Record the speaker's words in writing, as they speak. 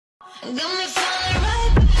Hi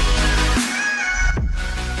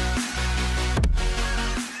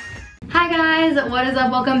guys, what is up?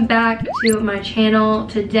 Welcome back to my channel.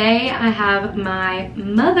 Today I have my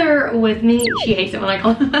mother with me. She hates it when I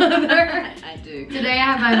call her mother. I do. Today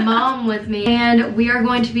I have my mom with me and we are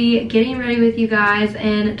going to be getting ready with you guys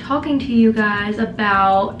and talking to you guys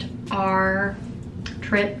about our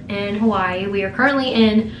trip in Hawaii. We are currently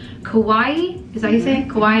in Kauai. Is that how you say it?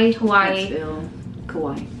 Kauai, Hawaii. Princeville,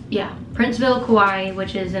 Kauai. Yeah, Princeville, Kauai,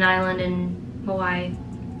 which is an island in Hawaii.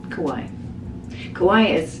 Kauai. Kauai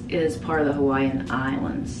is part of the Hawaiian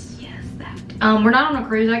Islands. Yes, that. We're not on a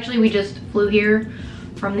cruise actually. We just flew here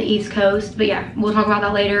from the East Coast. But yeah, we'll talk about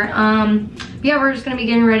that later. Yeah, we're just gonna be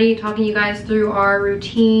getting ready, talking you guys through our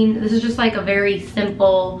routine. This is just like a very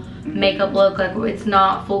simple makeup look. Like it's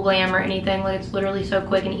not full glam or anything. Like it's literally so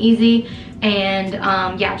quick and easy. And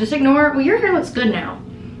yeah, just ignore. Well, your hair looks good now,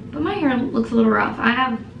 but my hair looks a little rough.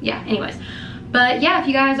 Yeah. Anyways. But yeah, if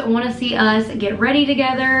you guys want to see us get ready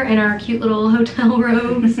together in our cute little hotel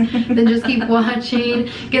robes, then just keep watching.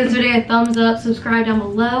 Give this video a thumbs up, subscribe down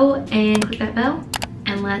below, and click that bell,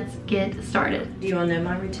 and let's get started. Do you want to know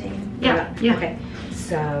my routine? Yeah. Okay.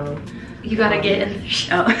 So you gotta get in the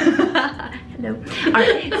show. Hello. All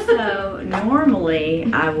right. So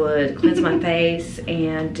normally I would cleanse my face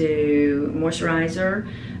and do moisturizer,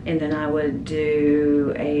 and then I would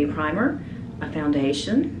do a primer, a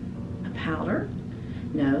foundation, powder.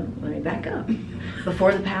 No, let me back up.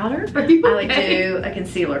 Before the powder, I would do a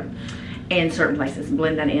concealer in certain places,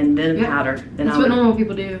 blend that in, then powder. Then That's what normal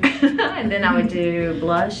people do. And then I would do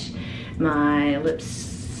blush. My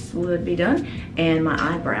lips would be done, and my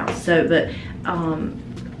eyebrows. So, but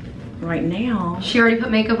right now, she already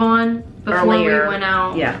put makeup on before we went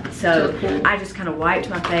out. Yeah, so I just kind of wiped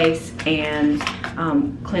my face and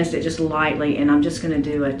cleansed it just lightly, and I'm just going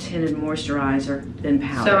to do a tinted moisturizer, then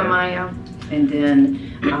powder. So am I, yeah. And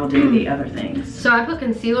then I'll do the other things. So I put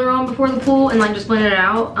concealer on before the pool and like just blended it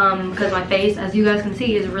out because my face, as you guys can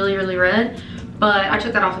see, is really, really red. But I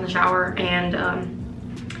took that off in the shower and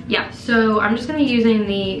yeah. So I'm just going to be using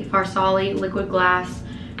the Farsali Liquid Glass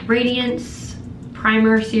Radiance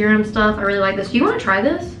Primer Serum stuff. I really like this. Do you want to try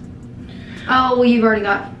this? Oh, well, you've already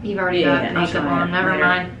got makeup on. Never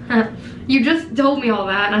mind. You just told me all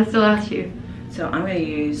that, and I still asked you. So I'm going to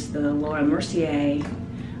use the Laura Mercier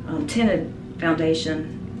tinted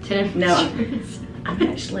foundation. Tinted. No, I'm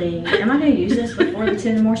actually. Am I going to use this before the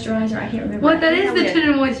tinted moisturizer? I can't remember. What? That is the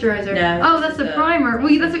tinted moisturizer. No. Oh, that's the primer.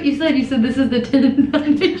 Well, that's what you said. You said this is the tinted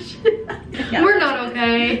foundation. Yeah. We're not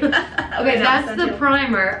okay. Okay, that's the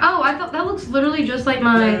primer. Oh, I thought that looks literally just like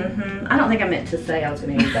mine. I don't think I meant to say I was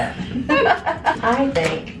going to use that. I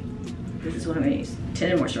think this is what I'm going to use.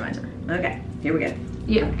 Tinted moisturizer. Okay, here we go.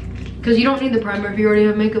 Yeah, because you don't need the primer if you already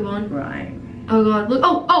have makeup on. Right. Oh god, look.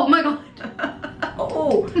 Oh my god.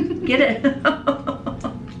 Oh, get it.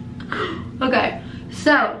 Okay,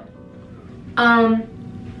 so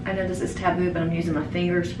I know this is taboo, but I'm using my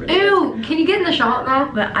fingers for this. Ew, can you get in the shot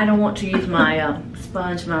now? But I don't want to use my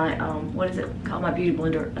sponge, my what is it called, my beauty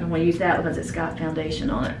blender. I don't want to use that because it's got foundation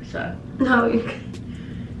on it. So no,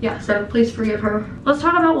 yeah, so please forgive her. Let's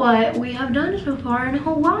talk about what we have done so far in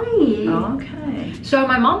Hawaii. Okay. So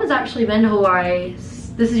my mom has actually been to Hawaii.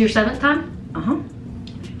 This is your 7th time?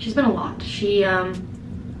 She's been a lot. She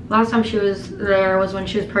last time she was there was when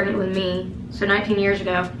she was pregnant with me, so 19 years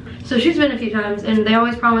ago. So she's been a few times, and they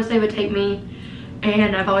always promised they would take me,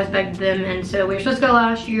 and I've always begged them. And so we were supposed to go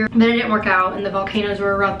last year, but it didn't work out, and the volcanoes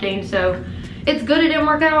were erupting. So it's good it didn't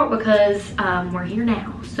work out because we're here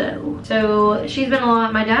now. So she's been a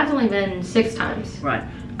lot. My dad's only been 6 times. Right.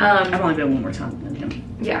 I've only been one more time with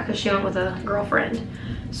him. Yeah, because she went with a girlfriend.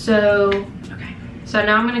 So okay. So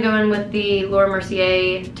now I'm gonna go in with the Laura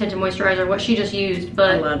Mercier tinted moisturizer, what she just used.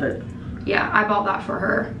 But I love it. Yeah, I bought that for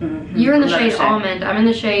her. You're in the shade Almond. I'm in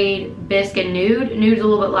the shade Bisque and Nude. Nude's a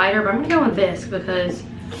little bit lighter, but I'm gonna go with Bisque because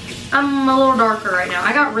I'm a little darker right now.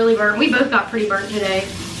 I got really burnt. We both got pretty burnt today.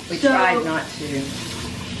 We tried not to.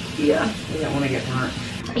 Yeah. We don't want to get burnt.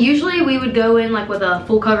 Usually we would go in like with a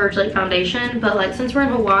full coverage like foundation, but like since we're in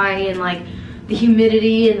Hawaii and like the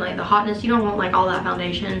humidity and like the hotness, you don't want like all that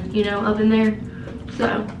foundation, you know, up in there.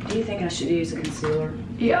 So. Do you think I should use a concealer?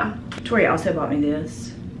 Yeah. Tori also bought me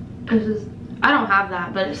this. This is, I don't have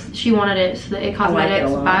that, but she wanted it. So the It Cosmetics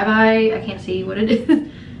Bye Bye. I can't see what it is.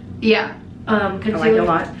 Yeah. Concealer. I like it a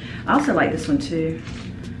lot. I also like this one too.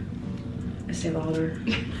 Estee Lauder.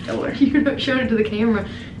 You're not showing it to the camera.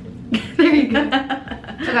 There you go.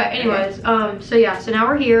 Okay, anyways, so yeah, so now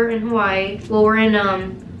we're here in Hawaii. Well, we're in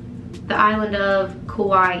the island of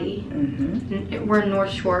Kauai. We're in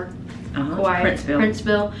North Shore Kauai. Princeville.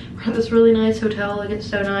 Princeville. We're at this really nice hotel. Like, it's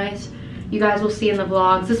so nice. You guys will see in the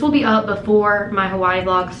vlogs. This will be up before my Hawaii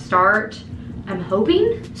vlogs start, I'm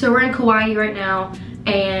hoping. So we're in Kauai right now,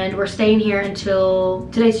 and we're staying here until,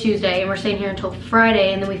 today's Tuesday, and we're staying here until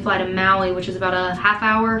Friday, and then we fly to Maui, which is about a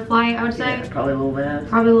half-hour flight, I would say. Yeah, probably a little less.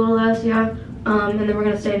 Probably a little less, yeah. And then we're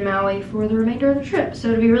gonna stay in Maui for the remainder of the trip. So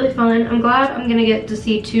it'll be really fun. I'm glad I'm gonna get to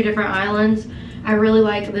see 2 different islands. I really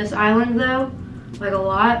like this island though, like a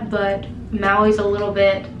lot, but Maui's a little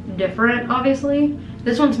bit different, obviously.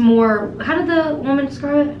 This one's more, how did the woman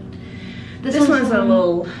describe it? This one's a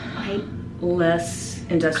little like less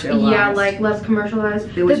industrialized. Yeah, like less commercialized.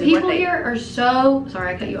 The people here are so,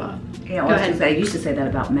 sorry I cut you off. Yeah, I used to say that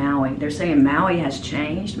about Maui. They're saying Maui has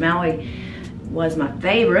changed. Maui was my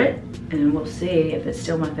favorite, and we'll see if it's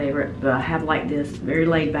still my favorite, but I have like this very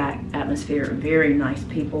laid back atmosphere, very nice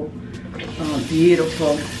people,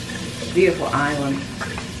 beautiful, beautiful island.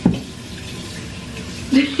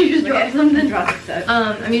 Did you just drop something? Drop it.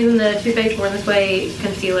 I'm using the Too Faced Born This Way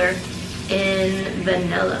concealer in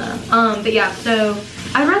vanilla. But yeah, so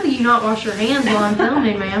I'd rather you not wash your hands while I'm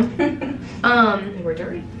filming, ma'am. They were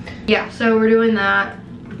dirty. Yeah, so we're doing that,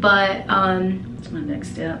 but What's my next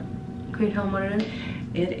step? can you tell them what it is?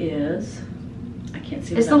 It is, I can't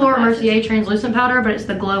see. It's the Laura Mercier translucent powder, but it's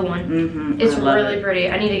the glow one. It's really pretty.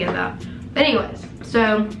 I need to get that. But anyways,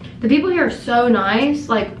 so the people here are so nice.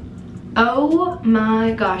 Like, oh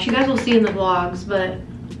my gosh, you guys will see in the vlogs, but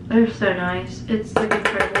they're so nice. It's like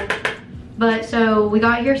incredible. But so we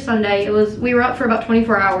got here Sunday. We were up for about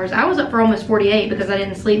 24 hours. I was up for almost 48 because I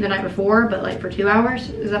didn't sleep the night before, but like for 2 hours.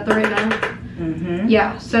 Is that the right math?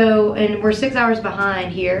 Yeah, so, and we're 6 hours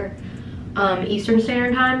behind here, Eastern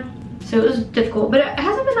Standard Time. So it was difficult, but it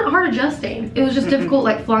hasn't been that hard adjusting. It was just difficult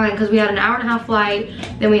like flying, because we had an 1.5-hour flight,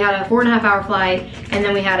 then we had a 4.5-hour flight, and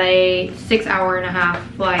then we had a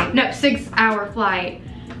 6-hour-and-a-half flight. No, 6-hour flight,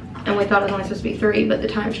 and we thought it was only supposed to be 3, but the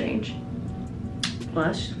time changed.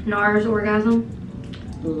 Blush. NARS orgasm.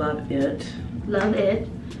 Love it. Love it.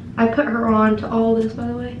 I put her on to all this, by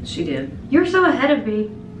the way. She did. You're so ahead of me.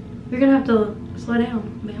 You're gonna have to slow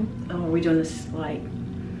down, ma'am. Oh, are we doing this like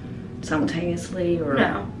simultaneously or?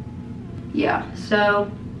 No. Yeah, so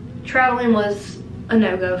traveling was a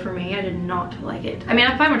no-go for me. I did not like it. I mean,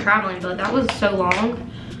 I'm fine with traveling, but that was so long.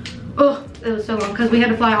 Oh, it was so long because we had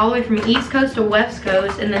to fly all the way from East Coast to West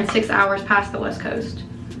Coast and then 6 hours past the West Coast.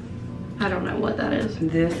 I don't know what that is.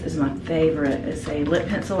 This is my favorite. It's a lip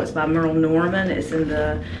pencil. It's by Merle Norman. It's in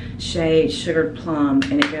the shade Sugared Plum,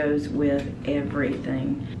 and it goes with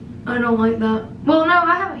everything. I don't like that. Well, no,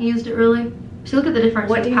 I haven't used it really. So look at the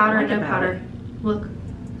difference. What do you powder like and no about powder. it? Look,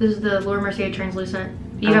 this is the Laura Mercier translucent.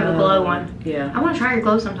 You have the glow one. Yeah. I want to try your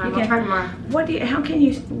glow sometime. I'll try it tomorrow. What do you? How can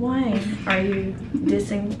you? Why are you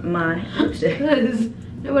dissing my lipstick? Because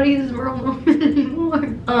nobody uses Merle Norman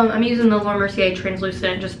anymore. I'm using the Laura Mercier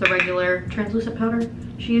translucent, just the regular translucent powder.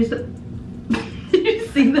 She used it. Did you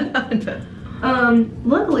see that?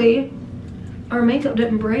 Luckily, our makeup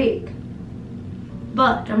didn't break.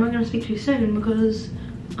 But I'm not gonna speak too soon because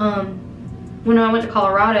when I went to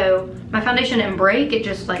Colorado, my foundation didn't break. It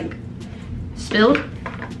just like spilled.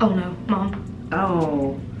 Oh no, Mom.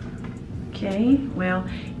 Oh. Okay. Well,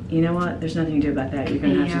 you know what? There's nothing you do about that. You're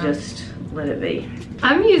gonna have to just let it be.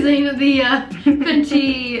 I'm using the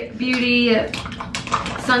Fenty Beauty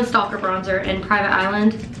Sunstalker bronzer in Private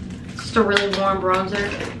Island. It's just a really warm bronzer.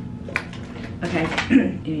 Okay.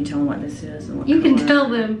 You need to tell them what this is and what You color. can tell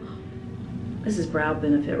them. This is Brow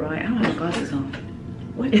Benefit, right? I don't have glasses on.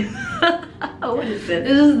 What is? What is it?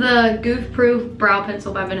 This is the Goof Proof Brow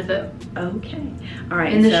Pencil by Benefit. Okay. All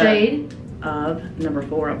right. In the shade of number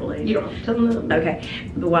 4, I believe. You don't have to tell them that.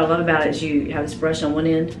 Okay. But what I love about it is you have this brush on one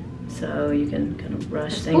end, so you can kind of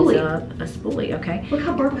brush things up. A spoolie. Okay. Look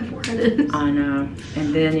how burnt my forehead is. I know.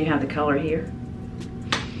 And then you have the color here,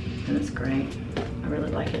 and it's great. I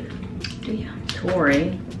really like it. Do you?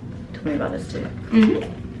 Tori told me about this too.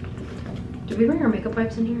 Did we bring our makeup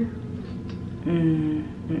wipes in here?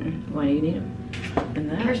 Why do you need them?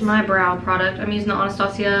 And Here's my brow product. I'm using the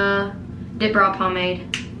Anastasia Dip Brow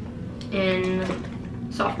Pomade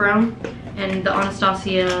in soft brown and the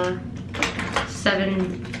Anastasia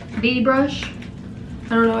 7B brush. I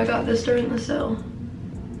don't know, I got this during the sale.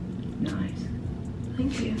 Nice.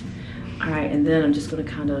 Thank you. All right, and then I'm just gonna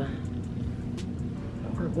kind of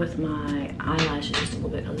work with my eyelashes just a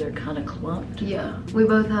little bit because they're kind of clumped. Yeah, we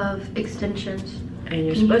both have extensions. And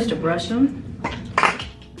you're supposed to brush them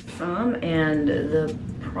some, and the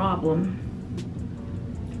problem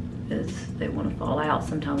is they want to fall out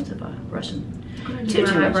sometimes if I brush them too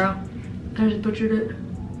much. Eyebrow. I just butchered it.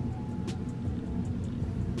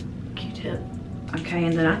 Q-tip. Okay,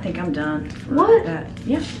 and then I think I'm done for What? that.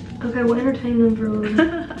 Yeah. Okay, we'll entertain them for a little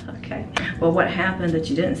bit. Okay. Well, what happened that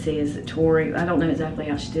you didn't see is that Tori, I don't know exactly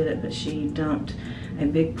how she did it, but she dumped a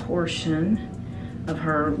big portion of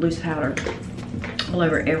her loose powder all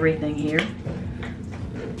over everything here.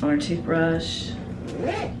 On her toothbrush,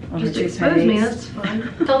 on Just her expose toothpaste. me, that's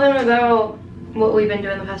fine. Tell them about what we've been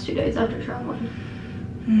doing the past 2 days after traveling.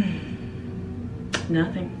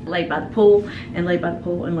 Nothing. Laid by the pool, and laid by the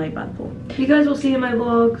pool, and laid by the pool. You guys will see in my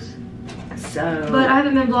vlogs. So. But I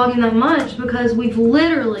haven't been vlogging that much because we've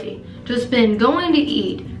literally just been going to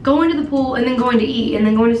eat, going to the pool, and then going to eat, and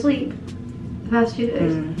then going to sleep the past 2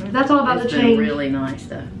 days. That's all about it's the been change. Really nice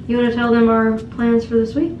though. You want to tell them our plans for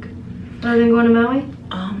this week? Other than going to Maui?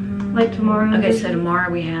 Like tomorrow? Okay, so tomorrow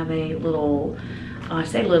we have a little, I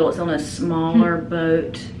say little, it's on a smaller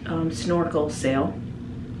boat snorkel sail,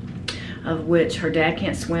 of which her dad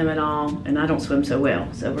can't swim at all, and I don't swim so well.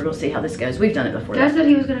 So we're gonna see how this goes. We've done it before. Dad said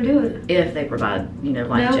he was gonna do it. If they provide, you know,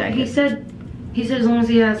 life jackets. He said as long as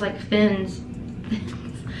he has like fins.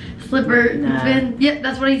 Slipper, fin. Yeah,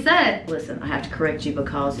 that's what he said. Listen, I have to correct you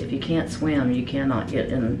because if you can't swim, you cannot get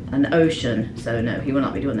in an ocean. So no, he will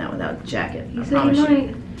not be doing that without a jacket. He said he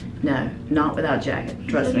might. No, not without a jacket.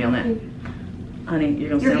 Trust me on that. Honey,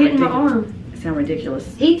 you're You're hitting my arm. Sound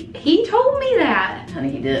ridiculous. He told me that.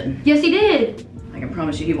 Honey, he didn't. Yes, he did. I can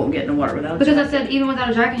promise you he won't get in the water without a Because jacket. I said even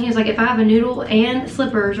without a jacket, he was like, if I have a noodle and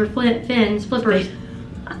slippers or fins, flippers.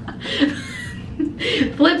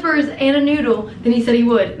 Flippers and a noodle, then he said he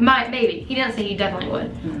would. Maybe. He didn't say he definitely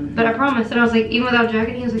would. But I promised. And I was like, even without a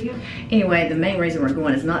jacket, he was like, yeah. Anyway, the main reason we're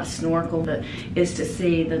going is not to snorkel, but is to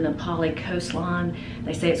see the Nepali coastline.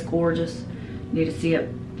 They say it's gorgeous. You need to see it,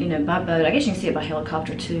 you know, by boat. I guess you can see it by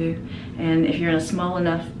helicopter too. And if you're in a small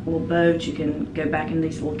enough little boat, you can go back in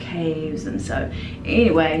these little caves. And so,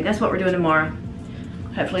 anyway, that's what we're doing tomorrow.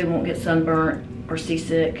 Hopefully we won't get sunburnt or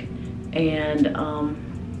seasick. And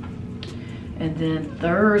then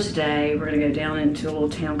Thursday, we're gonna go down into a little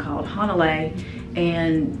town called Honolulu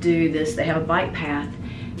and do this. They have a bike path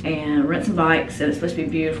and rent some bikes, and it's supposed to be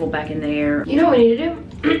beautiful back in there. You know what we need to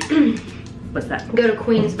do? What's that? Go to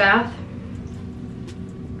Queen's Bath.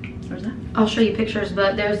 Where's that? I'll show you pictures,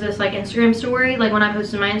 but there's this like Instagram story, like when I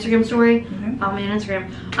posted my Instagram story, follow me on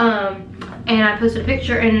Instagram, and I posted a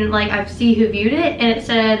picture and like I see who viewed it, and it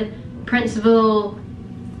said Princeville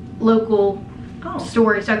local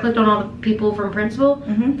story. So I clicked on all the people from Princeville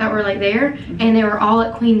that were like there, and they were all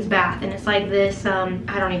at Queen's Bath, and it's like this, I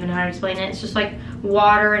don't even know how to explain it. It's just like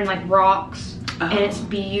water and like rocks, and it's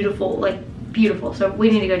beautiful, like beautiful. So we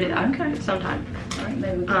need to go do that sometime. All right,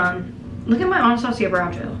 maybe we can. Look at my Anastasia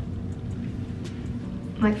brow gel.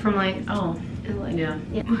 Like from like, like, yeah.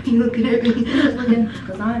 Why are you looking at me? Looking,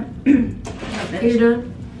 because I'm You're done?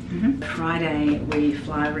 Friday, we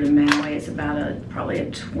fly over to Maui. It's about probably a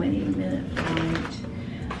 20-minute flight.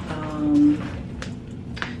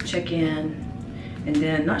 Check in, and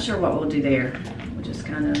then not sure what we'll do there. We'll just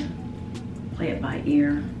kind of play it by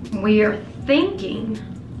ear. We are thinking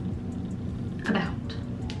about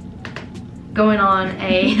going on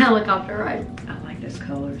a helicopter ride. I like those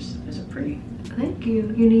colors. Those are pretty. Thank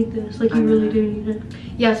you. You need this. Like you really do need it.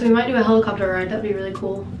 Yeah, so we might do a helicopter ride. That'd be really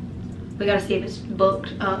cool. We gotta see if it's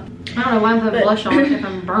booked up. I don't know why I'm putting blush on if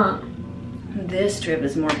I'm burnt. This trip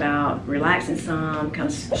is more about relaxing some, kind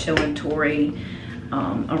of showing Tori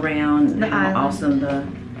around how awesome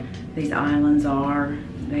these islands are.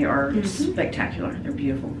 They are spectacular. They're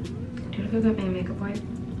beautiful. Do you want to go get me a makeup wipe?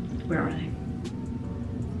 Where are they?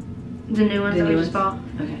 The new ones that we just bought.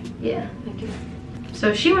 Okay. Yeah, thank you.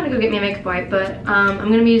 So she went to go get me a makeup wipe, but I'm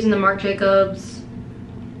gonna be using the Marc Jacobs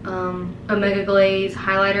Omega Glaze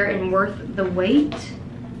highlighter and Worth the Wait.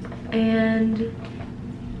 And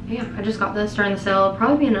yeah, I just got this during the sale. It'll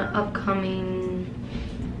probably be in an upcoming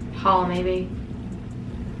haul maybe.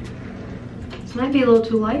 This might be a little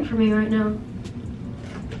too light for me right now.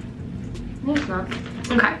 No, it's not.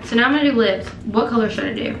 Okay, so now I'm gonna do lips. What color should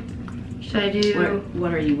I do? Should I do?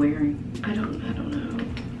 What are you wearing? I don't know.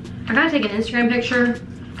 I gotta take an Instagram picture,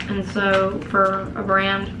 and so for a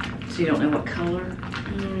brand. So you don't know what color?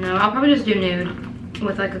 No, I'll probably just do nude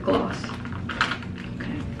with like a gloss.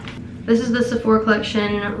 Okay. This is the Sephora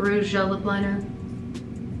Collection Rouge Gel Lip Liner.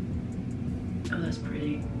 Oh, that's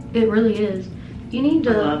pretty. It really is. You need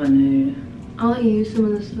to. I love a nude. I'll let you use some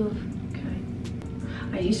of this stuff. Okay.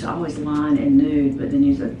 I used to always line in nude, but then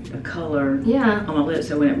use a color on my lips,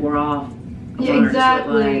 so when it wore off, yeah,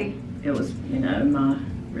 exactly. Like it was, you know, my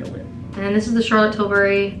real lip. And then this is the Charlotte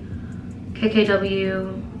Tilbury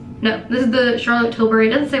KKW. No, this is the Charlotte Tilbury.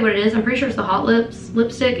 It doesn't say what it is. I'm pretty sure it's the Hot Lips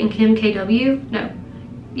lipstick and Kim KW. No.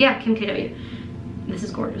 Yeah, Kim KW. This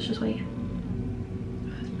is gorgeous. Just wait.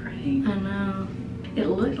 pretty. I know. It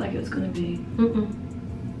looked like it was gonna be.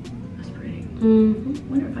 That's pretty.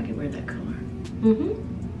 Wonder if I could wear that color.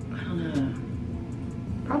 I don't know.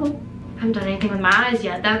 Probably. I haven't done anything with my eyes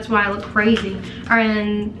yet. That's why I look crazy. All right,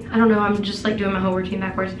 and I don't know. I'm just like doing my whole routine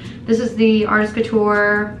backwards. This is the Artist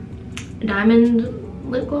Couture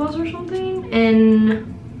Diamond Lip Gloss or something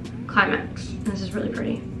in Climax. This is really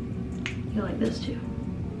pretty. You like this too.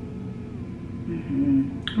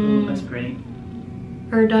 Oh, that's pretty.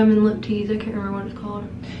 Or Diamond Lip Tease. I can't remember what it's called.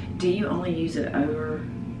 Do you only use it over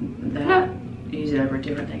that? No. You use it over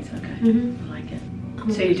different things. Okay. I like it.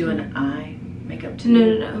 So you're doing eye makeup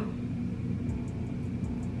too? No.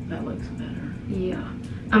 That looks better. Yeah.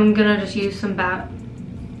 I'm gonna just use some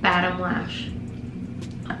bottom lash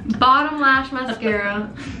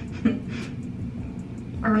mascara.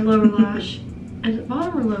 Or lower lash. Is it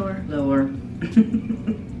bottom or lower? Lower.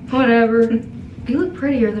 Whatever. You look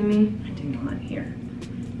prettier than me. I do not here.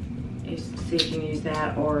 See if you can use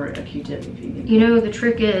that or a Q-tip if you need. You know, the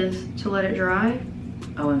trick is to let it dry.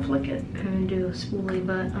 Oh, and flick it. And do a spoolie,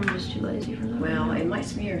 but I'm just too lazy for that. Well, it might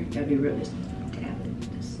smear. You gotta be real. Just dab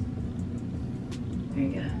it. Just. There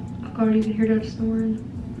you go. Oh God, you can hear Dad snoring.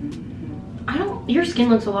 I don't. Your skin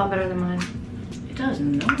looks a lot better than mine. It does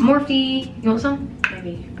not. Morphe, you want some?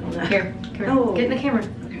 Maybe. Here, come here. Oh. Get in the camera.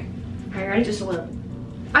 Okay. Are you ready? Just a little.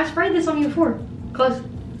 I sprayed this on you before. Close.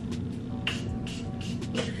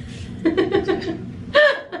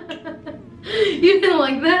 You didn't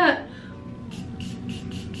like that.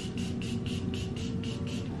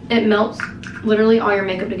 It melts literally all your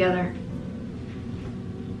makeup together.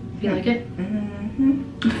 You like it?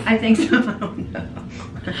 I think so. I don't know.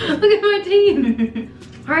 Look at my teeth.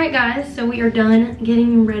 All right, guys, so we are done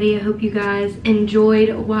getting ready. I hope you guys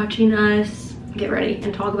enjoyed watching us get ready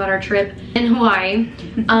and talk about our trip in Hawaii.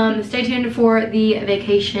 Stay tuned for the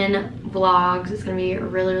vacation vlogs. It's gonna be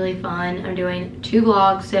really, really fun. I'm doing 2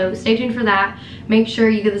 vlogs, so stay tuned for that. Make sure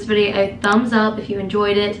you give this video a thumbs up if you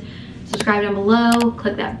enjoyed it. Subscribe down below.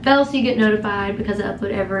 Click that bell so you get notified because I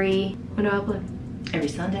upload when do I upload? Every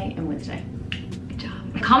Sunday and Wednesday. Good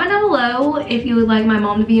job. Comment down below if you would like my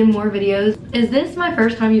mom to be in more videos. Is this my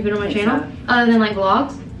first time you've been on my channel? So. Other than like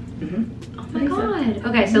vlogs? Oh my God.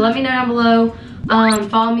 Okay, so let me know down below.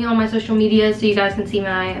 Follow me on my social media so you guys can see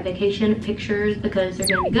my vacation pictures because they're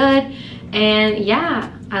gonna be good. And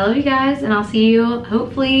yeah, I love you guys and I'll see you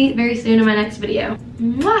hopefully very soon in my next video.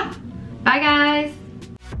 Mwah! Bye guys.